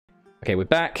Okay, we're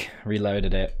back.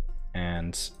 Reloaded it.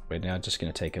 And we're now just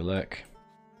going to take a look.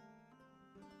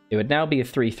 It would now be a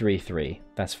 3-3-3.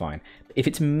 That's fine. If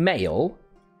it's male,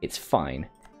 it's fine.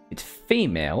 If it's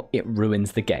female, it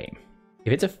ruins the game.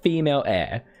 If it's a female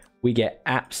heir, we get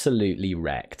absolutely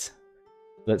wrecked.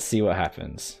 Let's see what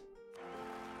happens.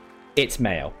 It's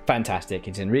male. Fantastic.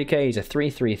 It's Enrique. He's a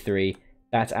 3-3-3.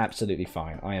 That's absolutely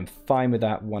fine. I am fine with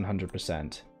that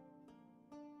 100%.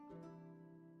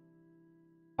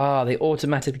 Ah, they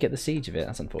automatically get the siege of it.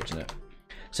 That's unfortunate.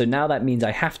 So now that means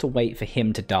I have to wait for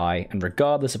him to die, and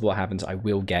regardless of what happens, I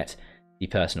will get the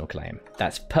personal claim.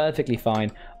 That's perfectly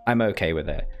fine. I'm okay with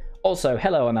it. Also,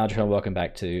 hello, I'm Aldrin. Welcome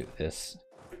back to this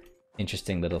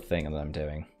interesting little thing that I'm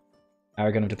doing.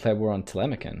 Aragon have declared war on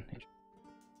Telemachus.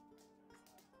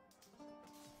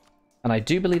 And I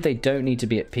do believe they don't need to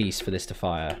be at peace for this to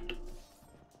fire.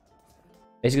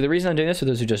 Basically, the reason I'm doing this for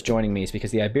those who are just joining me is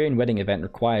because the Iberian wedding event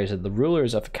requires that the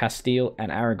rulers of Castile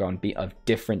and Aragon be of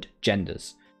different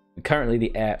genders. And currently,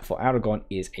 the heir for Aragon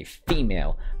is a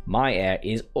female. My heir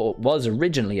was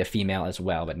originally a female as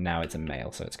well, but now it's a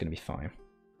male, so it's going to be fine.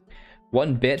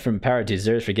 1 bit from Parrot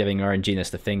deserves for giving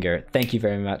Oranginus the finger. Thank you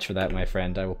very much for that, my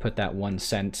friend. I will put that 1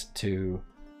 cent to...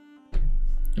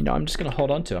 You know, I'm just going to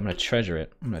hold on to it. I'm going to treasure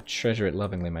it. I'm going to treasure it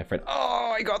lovingly, my friend.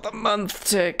 Oh, I got the month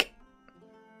tick.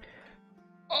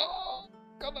 Oh,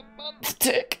 got the month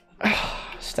tick.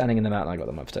 Standing in the mountain, I got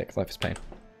the month tick. Life is pain.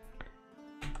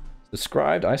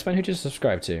 Subscribed? Iceman, who just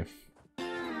subscribed to?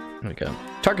 There we go.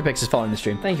 Targetpix is following the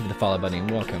stream. Thank you for the follow, buddy, and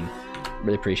welcome.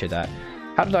 Really appreciate that.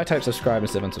 How did I type subscribe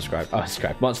instead of unsubscribe? Oh,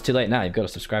 subscribe. Well, it's too late now. You've got to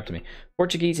subscribe to me.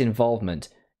 Portuguese involvement.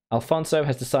 Alfonso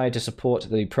has decided to support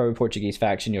the pro-Portuguese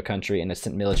faction in your country and has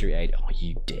sent military aid. Oh,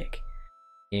 you dick.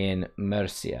 In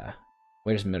Murcia.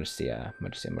 Where's Murcia?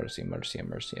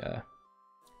 Murcia.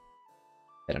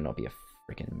 Better not be a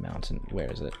freaking mountain.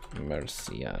 Where is it?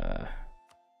 Murcia.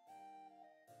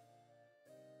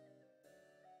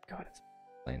 God, it's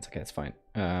plains. Okay, that's fine.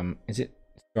 Is it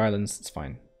Islands? It's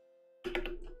fine.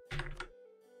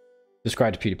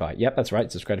 Subscribe to PewDiePie. Yep, that's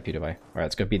right. Subscribe to PewDiePie. Alright,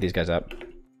 let's go beat these guys up.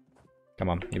 Come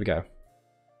on, here we go.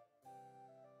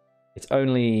 It's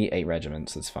only 8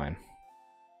 regiments, that's fine.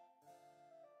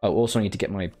 Oh, also I need to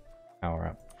get my power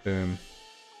up. Boom.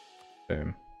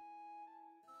 Boom.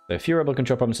 So fewer rebel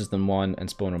control provinces than 1, and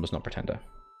spawn rebels not pretender.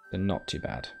 They're not too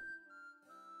bad.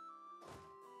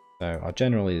 So our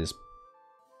general is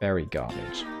very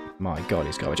garbage. My god,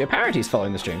 he's garbage. Apparently he's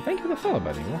following the stream. Thank you for the follow,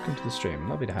 buddy. Welcome to the stream.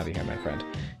 Lovely to have you here, my friend.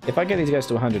 If I get these guys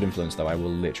to 100 influence, though, I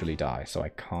will literally die, so I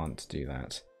can't do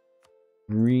that.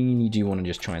 Really do want to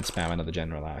just try and spam another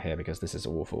general out here, because this is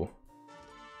awful.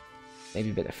 Maybe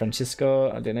a bit of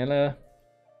Francisco Adenela.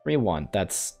 3-1.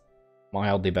 That's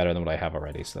mildly better than what I have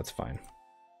already, so that's fine.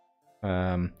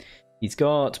 He's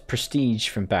got prestige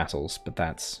from battles, but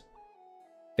that's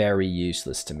very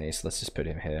useless to me, so let's just put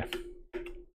him here.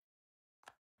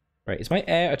 Right, is my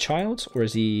heir a child, or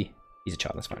is he... He's a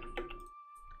child, that's fine.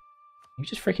 You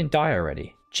just freaking die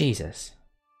already. Jesus.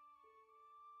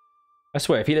 I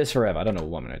swear, if he lives forever, I don't know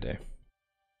what I'm going to do.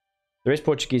 There is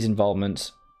Portuguese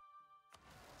involvement.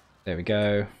 There we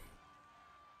go.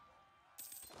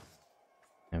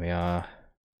 There we are.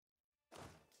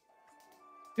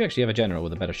 You actually have a general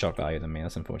with a better shock value than me,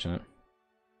 that's unfortunate.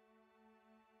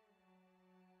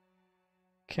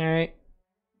 Okay.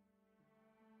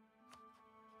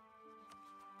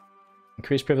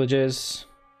 Increased privileges.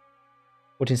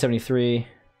 1473.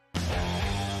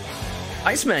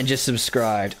 Iceman just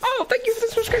subscribed. Oh, thank you for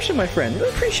the subscription, my friend. Really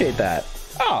appreciate that.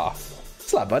 Oh,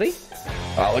 thanks a lot, buddy.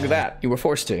 Oh, look at that. You were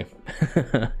forced to.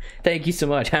 Thank you so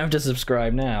much. I have to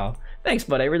subscribe now. Thanks,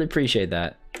 bud. I really appreciate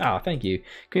that. Oh, thank you.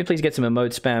 Can we please get some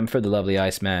emote spam for the lovely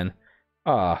Iceman?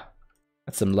 Ah,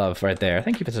 that's some love right there.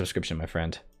 Thank you for the subscription, my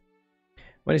friend.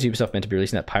 When is Ubisoft meant to be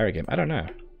releasing that pirate game? I don't know.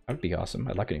 That would be awesome.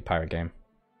 I'd like a new pirate game.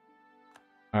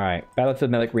 Alright,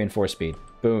 Battlefield Medic reinforced speed.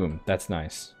 Boom, that's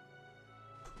nice.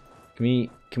 Can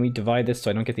we divide this so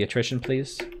I don't get the attrition,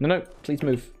 please? No, please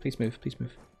move. Please move, please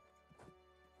move.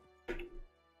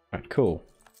 Alright, cool.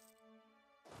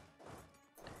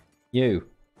 You,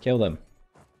 kill them.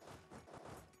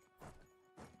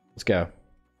 Let's go.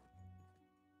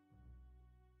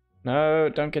 No,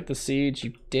 don't get the siege,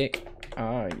 you dick.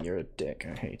 Oh, you're a dick,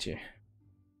 I hate you.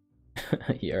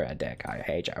 You're a dick, I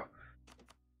hate you.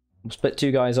 We'll split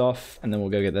 2 guys off, and then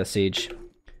we'll go get that siege.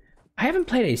 I haven't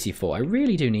played AC4. I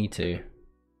really do need to.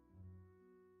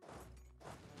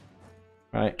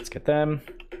 Right, let's get them.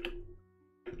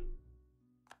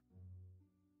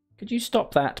 Could you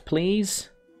stop that, please?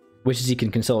 Wishes he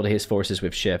can consolidate his forces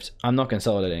with shift. I'm not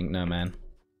consolidating, no, man.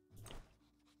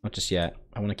 Not just yet.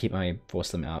 I want to keep my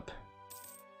force limit up.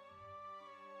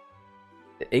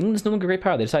 England's no longer a great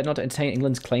power. They decided not to entertain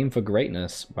England's claim for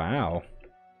greatness. Wow.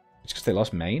 Just because they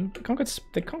lost Maine?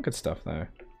 They conquered stuff, though.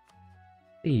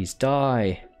 Please,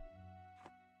 die.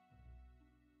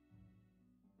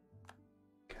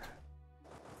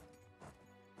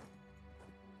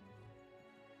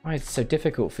 Why is it so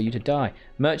difficult for you to die?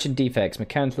 Merchant defects.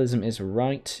 Mercantilism is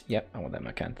right. Yep, I want that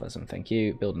mercantilism. Thank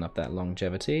you. Building up that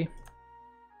longevity.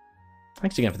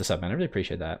 Thanks again for the sub, man. I really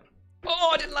appreciate that.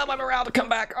 Oh, I didn't allow my morale to come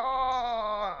back.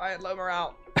 Oh, I had low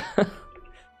morale.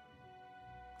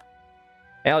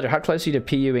 Hey, Alger, how close are you to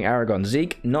PUing Aragon?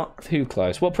 Zeke, not too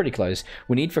close. Well, pretty close.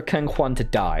 We need for King Juan to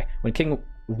die. When King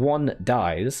Juan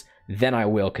dies, then I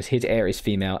will, because his heir is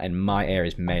female and my heir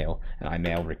is male. And I'm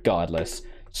male regardless.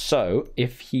 So,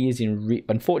 if he is in...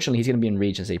 Unfortunately, he's going to be in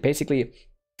Regency. Basically,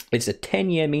 it's a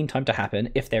 10-year mean time to happen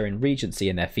if they're in Regency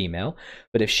and they're female.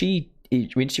 But if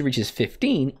when she reaches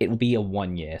 15, it will be a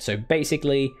 1 year. So,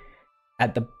 basically,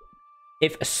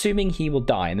 assuming he will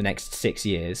die in the next 6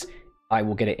 years... I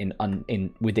will get it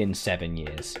within 7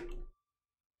 years.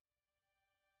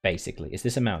 Basically. Is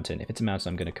this a mountain? If it's a mountain,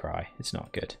 I'm going to cry. It's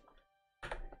not good.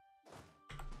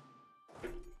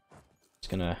 Just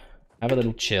going to have a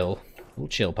little chill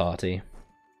party.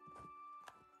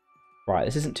 Right,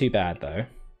 this isn't too bad, though.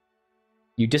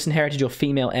 You disinherited your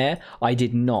female heir? I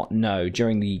did not know.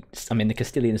 During the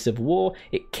Castilian Civil War,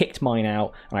 it kicked mine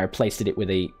out, and I replaced it with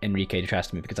a Enrique de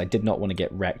Trastevere because I did not want to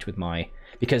get wrecked with my...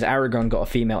 Because Aragon got a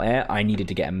female heir, I needed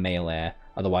to get a male heir.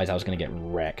 Otherwise, I was going to get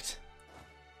wrecked.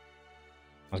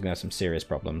 I was going to have some serious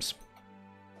problems.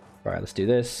 Right, let's do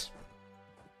this.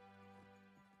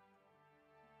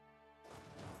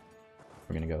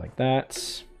 We're going to go like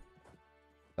that.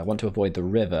 I want to avoid the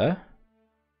river.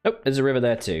 Nope, there's a river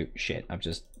there too. Shit, I've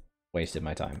just wasted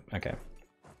my time. Okay.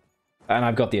 And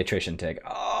I've got the attrition tick.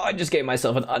 Oh, I just gave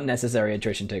myself an unnecessary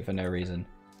attrition tick for no reason.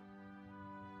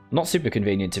 Not super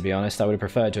convenient, to be honest. I would have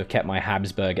preferred to have kept my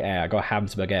Habsburg heir. I got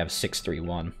Habsburg heir of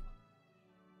 631.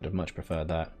 Would have much preferred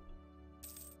that.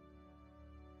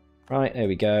 Right, there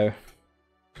we go.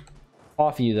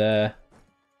 Half of you there.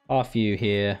 Half of you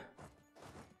here.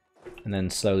 And then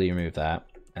slowly remove that.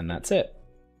 And that's it.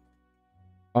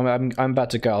 I'm about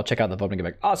to go. I'll check out the VOD and go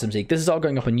back. Awesome, Zeke. This is all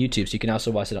going up on YouTube, so you can also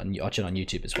watch it on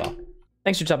YouTube as well.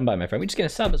 Thanks for stopping by, my friend. We just get a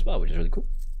sub as well, which is really cool.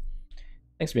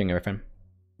 Thanks for being here, my friend.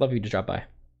 Love you to drop by.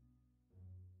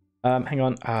 Hang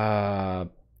on. I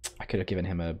could have given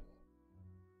him a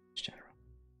general.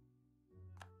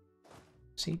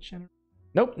 Siege general?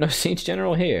 Nope, no siege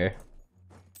general here.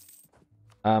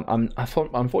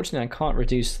 Unfortunately, I can't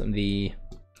reduce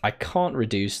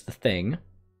the thing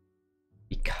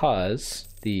because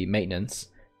the maintenance,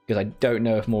 because I don't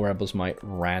know if more rebels might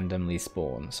randomly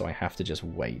spawn, so I have to just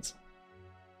wait.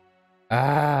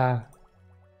 Ah,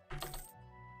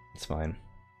 it's fine.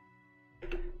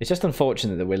 It's just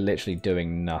unfortunate that we're literally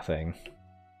doing nothing.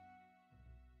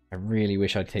 I really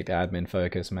wish I'd take the admin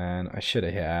focus, man. I should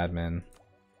have hit admin.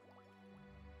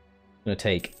 It's gonna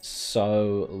take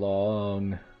so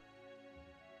long.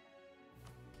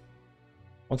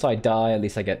 Once I die, at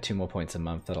least I get 2 more points a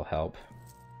month. That'll help.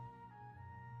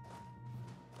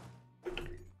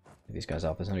 Get these guys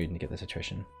up. There's no reason to get this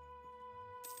attrition.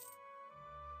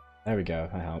 There we go.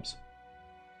 That helps.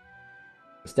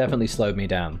 It's definitely slowed me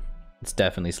down. It's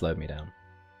definitely slowed me down.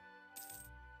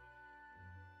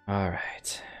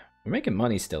 Alright. We're making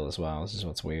money still as well. This is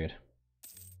what's weird.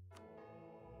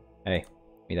 Hey,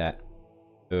 give me that.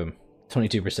 Boom.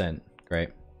 22%. Great.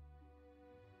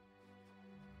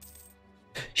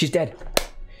 She's dead.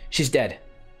 She's dead.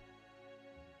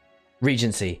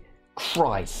 Regency.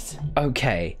 Christ.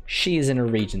 Okay, she is in a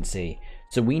Regency.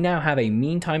 So we now have a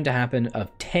mean time to happen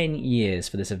of 10 years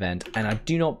for this event, and I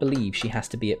do not believe she has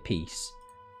to be at peace.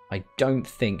 I don't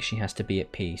think she has to be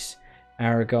at peace.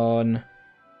 Aragon...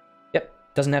 Yep,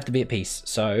 doesn't have to be at peace.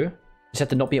 So, just have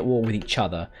to not be at war with each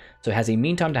other. So it has a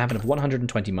mean time to happen of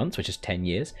 120 months, which is 10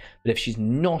 years. But if she's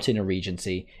not in a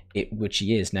Regency, which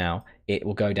she is now, it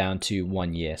will go down to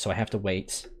 1 year. So I have to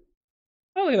wait...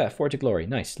 Oh, look at that. 4 to glory.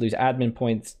 Nice. Lose admin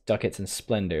points, ducats, and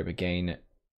splendor, but gain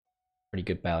pretty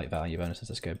good value bonuses.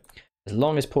 That's good. As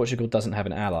long as Portugal doesn't have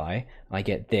an ally, I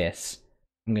get this,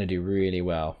 I'm going to do really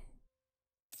well.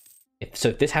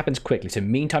 If this happens quickly, so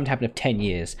mean time to happen of 10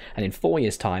 years, and in 4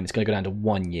 years' time, it's going to go down to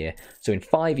 1 year. So in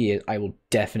 5 years, I will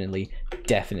definitely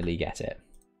get it.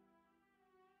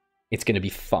 It's going to be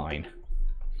fine.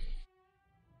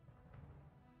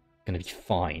 It's going to be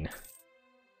fine.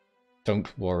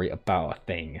 Don't worry about a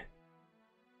thing.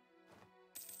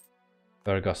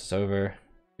 Burgos is over.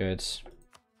 Good.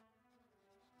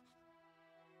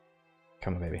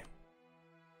 Come on, baby.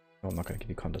 Oh, I'm not going to give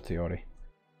you conduct theory.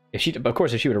 If she, of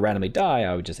course, if she were to randomly die,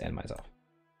 I would just end myself.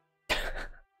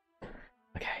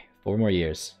 4 more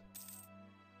years.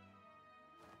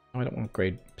 Oh, I don't want to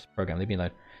grade program. Leave me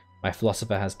alone. My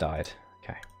philosopher has died.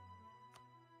 Okay.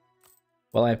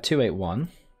 Well, I have 281.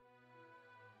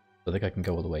 I think I can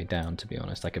go all the way down, to be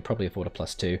honest. I could probably afford a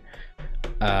 +2.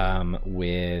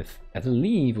 With, I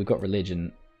believe we've got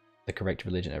religion, the correct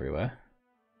religion everywhere.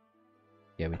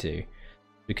 Yeah, we do.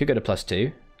 We could go to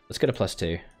 +2. Let's go to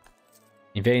 +2.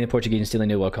 Invading the Portuguese and stealing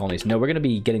New World colonies. No, we're going to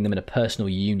be getting them in a personal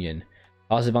union.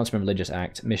 Arts Advancement Religious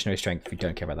Act. Missionary Strength. We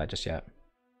don't care about that just yet.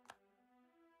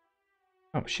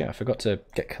 Oh shit, I forgot to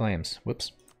get claims.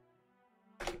 Whoops.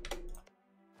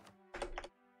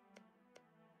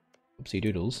 Oopsie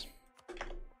doodles.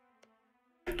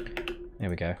 There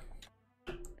we go.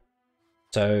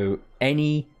 So,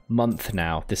 any month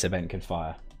now, this event can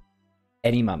fire.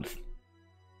 Any month.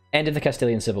 End of the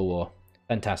Castilian Civil War.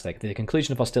 Fantastic. The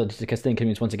conclusion of hostility to the Castilian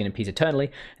kingdom is once again in peace eternally.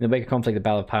 In the wake of conflict, the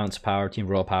battle of power to power, between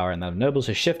royal power and that of nobles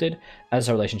has shifted. As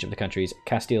our relationship with the countries,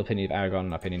 Castile opinion of Aragon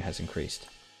and opinion has increased.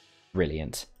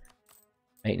 Brilliant.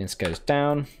 Maintenance goes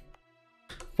down.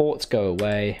 Forts go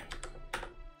away.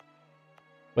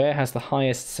 Where has the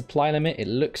highest supply limit? It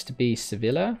looks to be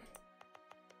Sevilla.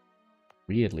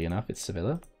 Weirdly enough, it's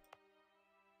Sevilla.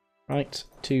 Right,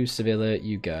 to Sevilla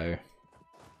you go.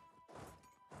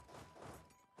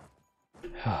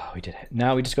 Oh, we did it.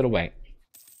 Now we just gotta wait.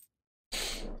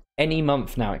 Any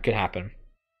month now it could happen.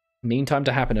 Meantime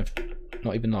to happen of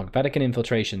not even long. Vatican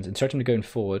infiltrations. Instruct them to going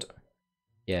forward.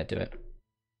 Yeah, do it.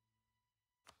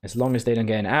 As long as they don't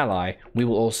get an ally, we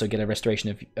will also get a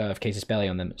restoration of Casus Belli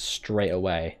on them straight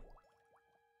away.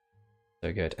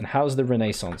 So good. And how's the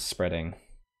Renaissance spreading?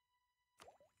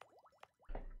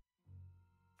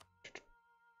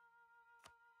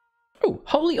 Oh,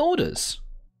 Holy Orders!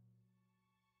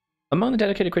 Among the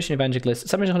dedicated Christian evangelists,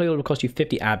 establishing a Holy Order will cost you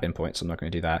 50 admin points. So I'm not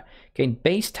going to do that. Gain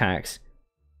base tax.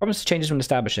 Province changes when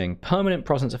establishing. Permanent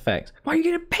Protestant effects. Why are you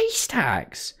getting a base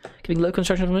tax? Giving low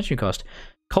construction and military cost.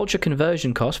 Culture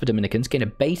conversion cost for Dominicans. Gain a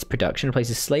base production.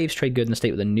 Replaces slaves trade good in the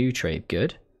state with a new trade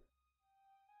good.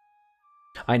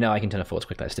 I know I can turn a forts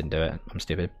quick. I just didn't do it. I'm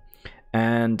stupid.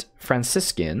 And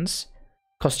Franciscans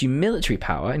cost you military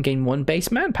power and gain 1 base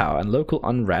manpower and local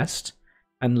unrest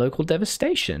and local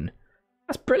devastation.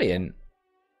 That's brilliant.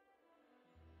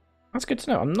 That's good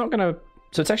to know. I'm not gonna.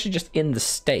 So it's actually just in the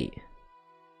state.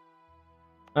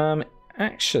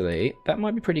 Actually, that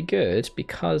might be pretty good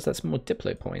because that's more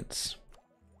Diplo points.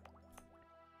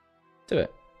 Do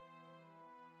it.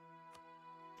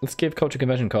 Let's give culture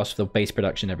conversion cost for the base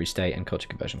production in every state and culture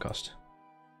conversion cost.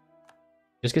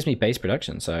 Just gives me base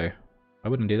production, so I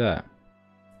wouldn't do that.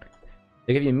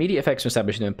 They give you immediate effects when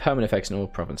establishing and permanent effects in all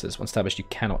provinces. Once established, you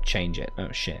cannot change it.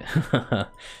 Oh shit. Well,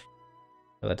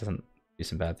 that doesn't do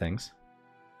some bad things.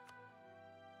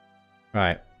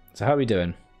 Right, so how are we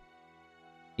doing?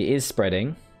 It is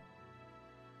spreading.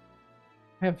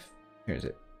 I have... Here is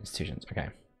it. Institutions. Okay.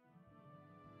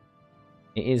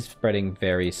 It is spreading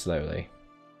very slowly.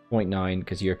 0.9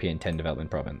 because European 10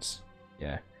 development province.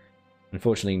 Yeah.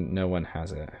 Unfortunately, no one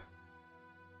has it.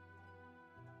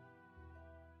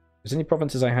 There's any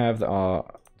provinces I have that are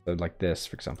like this,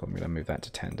 for example. I'm going to move that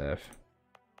to 10 dev.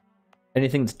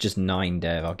 Anything that's just 9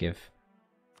 dev, I'll give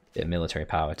a bit of military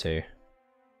power to.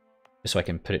 Just so I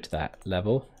can put it to that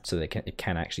level, so that it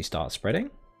can actually start spreading.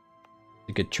 It's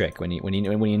a good trick when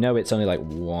you know it's only like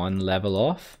 1 level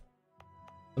off.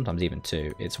 Sometimes even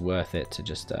 2. It's worth it to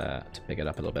just to pick it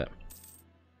up a little bit.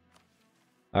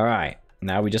 All right,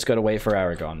 now we just got to wait for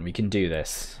Aragon. We can do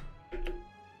this.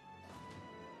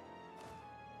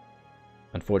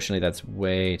 Unfortunately, that's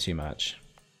way too much.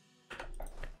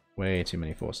 Way too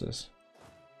many forces.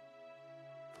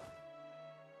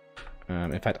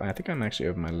 In fact, I think I'm actually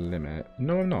over my limit.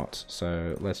 No, I'm not.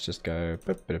 So let's just go.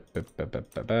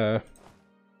 To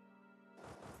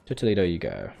Toledo you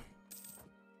go.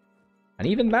 And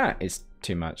even that is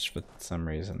too much for some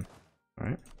reason.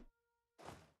 Alright.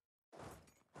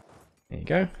 There you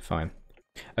go. Fine.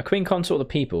 A queen consort of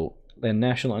the people. Then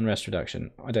national unrest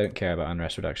reduction. I don't care about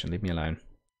unrest reduction. Leave me alone.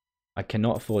 I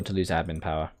cannot afford to lose admin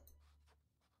power.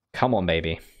 Come on,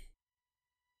 baby.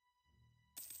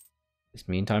 This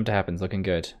meantime to happen is looking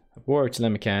good. War of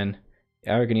Telemacan.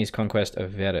 The Aragonese conquest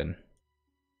of Veron.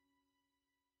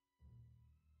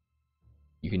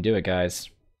 You can do it, guys.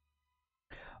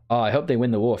 Oh, I hope they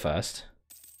win the war first.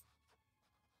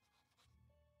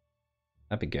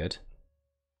 That'd be good.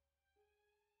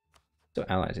 So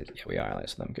allies, yeah, we are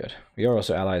allies with them, good. We are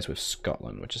also allies with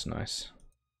Scotland, which is nice.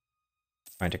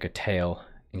 Trying to curtail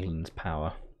England's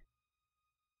power.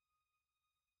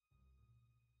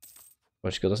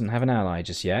 Portugal doesn't have an ally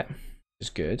just yet, which is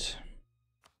good.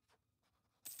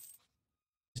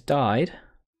 He's died.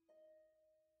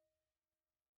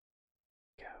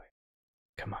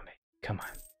 Come on.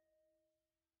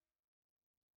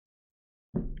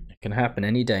 It can happen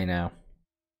any day now.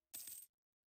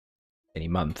 Any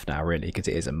month now, really, because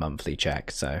it is a monthly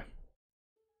check, so.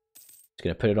 Just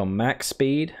going to put it on max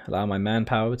speed, allow my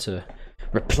manpower to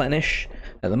replenish.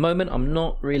 At the moment, I'm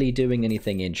not really doing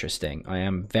anything interesting. I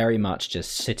am very much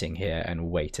just sitting here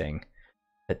and waiting.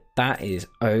 But that is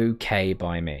okay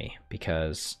by me,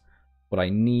 because what I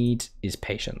need is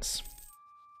patience.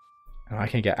 And I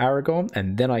can get Aragon,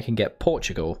 and then I can get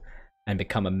Portugal, and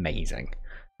become amazing.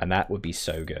 And that would be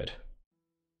so good.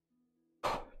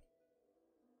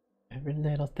 Every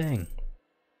little thing.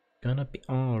 Gonna be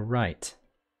alright.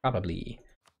 Probably.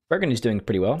 Burgundy's doing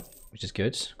pretty well, which is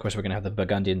good. Of course, we're gonna have the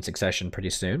Burgundian succession pretty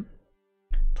soon.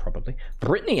 Probably.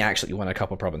 Brittany actually won a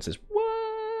couple provinces.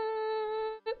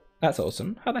 What? That's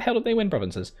awesome. How the hell did they win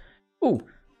provinces? Ooh,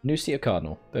 new seat of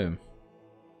Cardinal. Boom.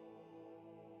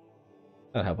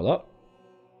 That'll help a lot.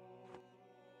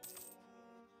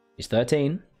 She's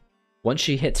 13. Once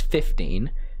she hits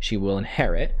 15, she will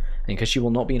inherit. And because she will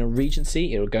not be in a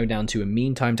regency, it will go down to a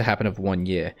mean time to happen of 1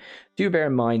 year. Do bear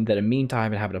in mind that a mean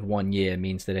time to happen of 1 year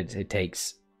means that it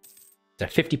takes a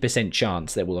 50%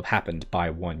 chance that will have happened by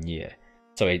 1 year.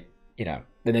 So it, you know,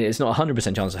 then it's not a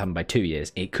 100% chance to happen by 2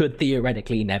 years. It could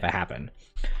theoretically never happen.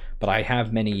 But I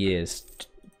have many years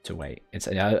to wait. It's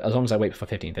as long as I wait for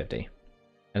 1550.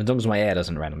 And as long as my heir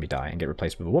doesn't randomly die and get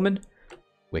replaced with a woman,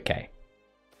 we're okay.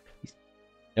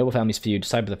 Noble families feud,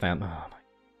 side with the family. Oh my.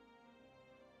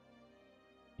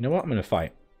 You know what? I'm going to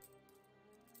fight.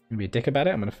 I'm going to be a dick about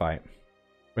it. I'm going to fight.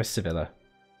 Where's Sevilla?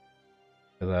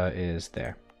 Sevilla is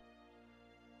there.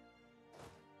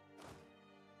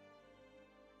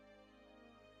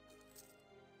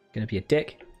 Going to be a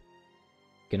dick.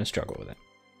 Going to struggle with it.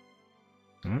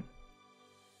 Alright.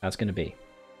 That's going to be.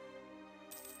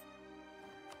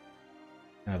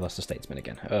 I've lost a statesman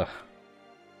again. Ugh.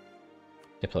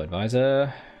 Diplo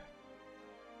advisor.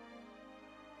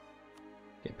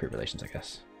 Get improved relations, I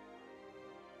guess.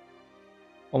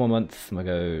 1 more month. I'm gonna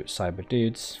go cyber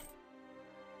dudes.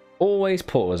 Always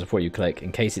pause before you click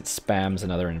in case it spams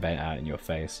another event out in your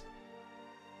face.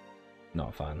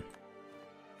 Not fun.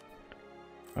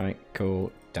 Right,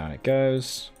 cool. Down it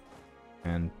goes.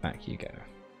 And back you go.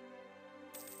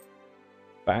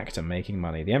 Back to making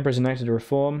money. The Emperor's enacted a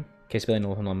reform. Case billion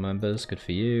all non-members. Good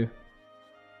for you.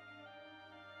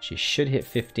 She should hit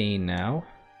 15 now.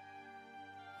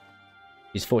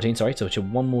 She's 14, sorry, so it's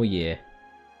 1 more year.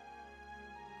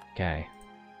 Okay.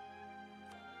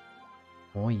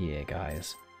 1 more year,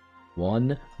 guys.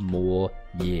 1 more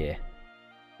year.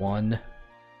 1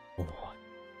 more.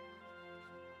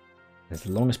 As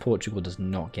long as Portugal does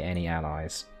not get any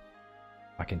allies,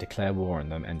 I can declare war on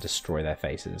them and destroy their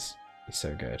faces. It's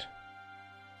so good.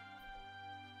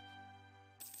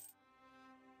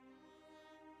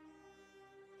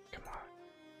 Come on.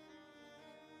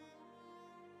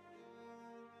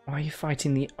 Why are you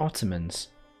fighting the Ottomans?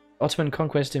 Ottoman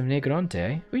conquest of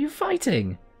Negrante? Who are you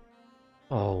fighting?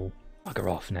 Oh,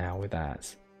 bugger off now with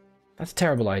that. That's a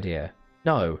terrible idea.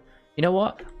 No. You know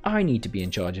what? I need to be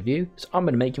in charge of you, so I'm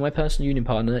going to make you my personal union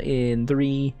partner in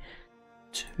 3,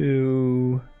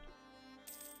 2,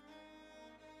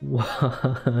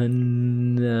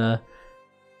 1.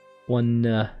 1.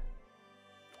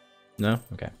 No?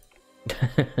 Okay.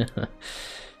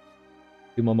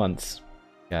 2 more months,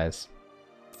 guys.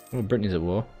 Oh, Brittany's at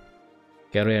war.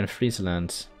 Gary and Friesland.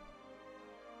 Is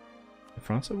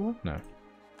France at war? No.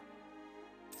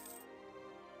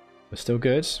 We're still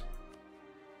good.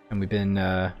 And we've been,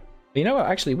 you know what,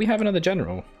 actually, we have another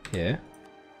general here.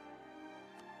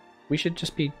 We should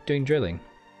just be doing drilling.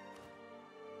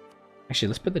 Actually,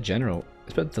 let's put the general,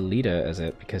 let's put the leader as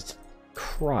it, because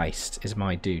Christ is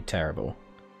my dude terrible.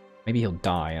 Maybe he'll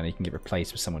die and he can get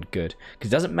replaced with someone good. Because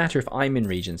it doesn't matter if I'm in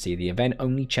Regency, the event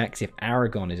only checks if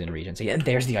Aragon is in Regency. And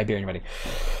there's the Iberian ready.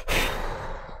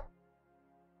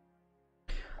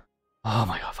 Oh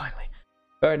my god, finally.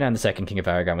 Ferdinand II, King of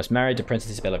Aragon, was married to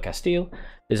Princess Isabel of Castile.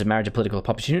 This is a marriage of political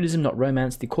opportunism, not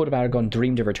romance. The court of Aragon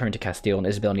dreamed of return to Castile, and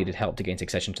Isabel needed help to gain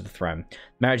succession to the throne.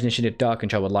 Marriage initiated a dark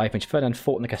and troubled life, in which Ferdinand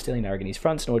fought in the Castilian and Aragonese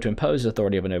fronts in order to impose his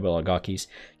authority over noble oligarchies,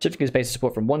 shifting his base of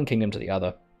support from one kingdom to the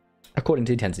other, according to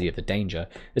the intensity of the danger.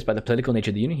 Despite the political nature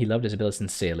of the union, he loved Isabella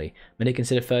sincerely. Many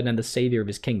considered Ferdinand the saviour of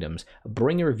his kingdoms, a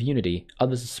bringer of unity.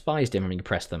 Others despised him and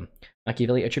repressed them.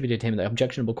 Machiavelli attributed to him the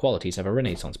objectionable qualities of a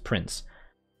Renaissance prince.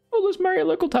 Oh, let's marry a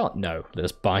local talent. No, let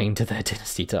us bind to their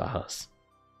dynasty to us.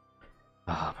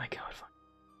 Oh my god,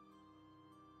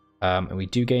 fine. And we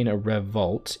do gain a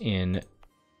revolt in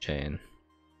Jaén.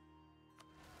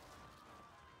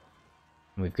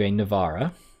 We've gained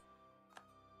Navarra.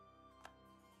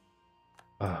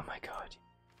 Oh my god.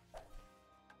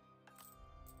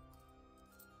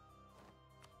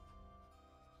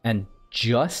 And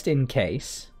just in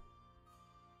case...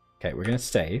 Okay, we're going to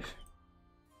save.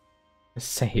 Let's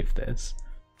save this.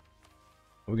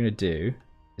 What we're going to do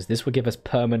is this will give us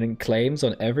permanent claims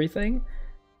on everything.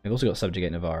 We've also got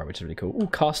Subjugate Navarra, which is really cool. Ooh,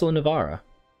 Castle in Navarra.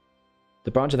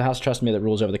 The branch of the House of Trustmere that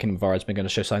rules over the Kingdom of Navarra has been going to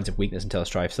show signs of weakness until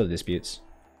strife, so disputes.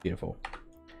 Beautiful.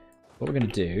 What we're going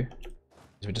to do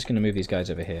is we're just going to move these guys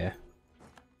over here.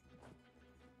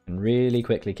 And really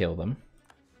quickly kill them.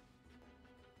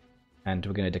 And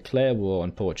we're going to declare war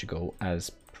on Portugal as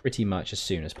pretty much as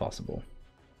soon as possible.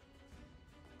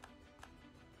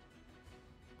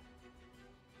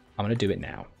 I'm going to do it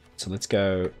now. So let's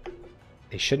go...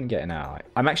 They shouldn't get an ally.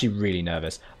 I'm actually really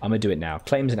nervous. I'm going to do it now.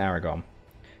 Claims in Aragon.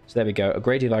 So there we go. A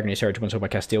great deal of agony territory once held by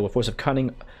Castile. With force of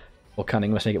cunning or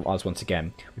cunning must make it ours once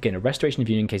again. We gain a restoration of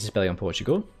union casus belli on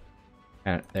Portugal.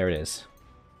 And there it is.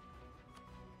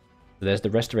 So there's the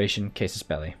restoration casus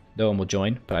belli. No one will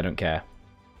join, but I don't care.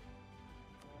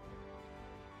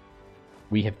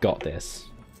 We have got this.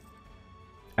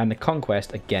 And the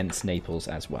conquest against Naples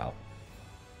as well.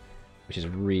 Which is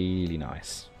really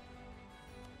nice.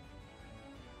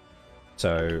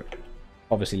 So,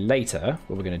 obviously later,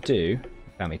 what we're going to do...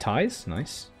 Family ties,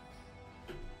 nice.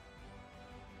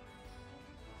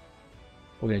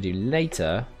 What we're going to do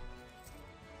later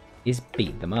is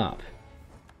beat them up.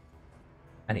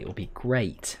 And it will be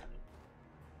great.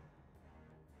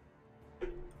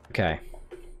 Okay.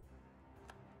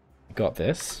 Got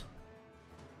this.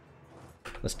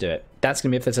 Let's do it. That's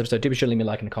going to be it for this episode. Do be sure to leave me a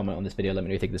like and a comment on this video. Let me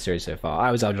know what you think of the series so far. I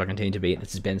was Algebra, continue to be.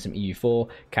 This has been some EU4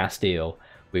 Castile.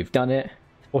 We've done it.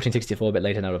 1464 a bit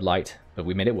later than I would have liked, but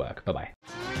we made it work.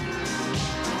 Bye-bye.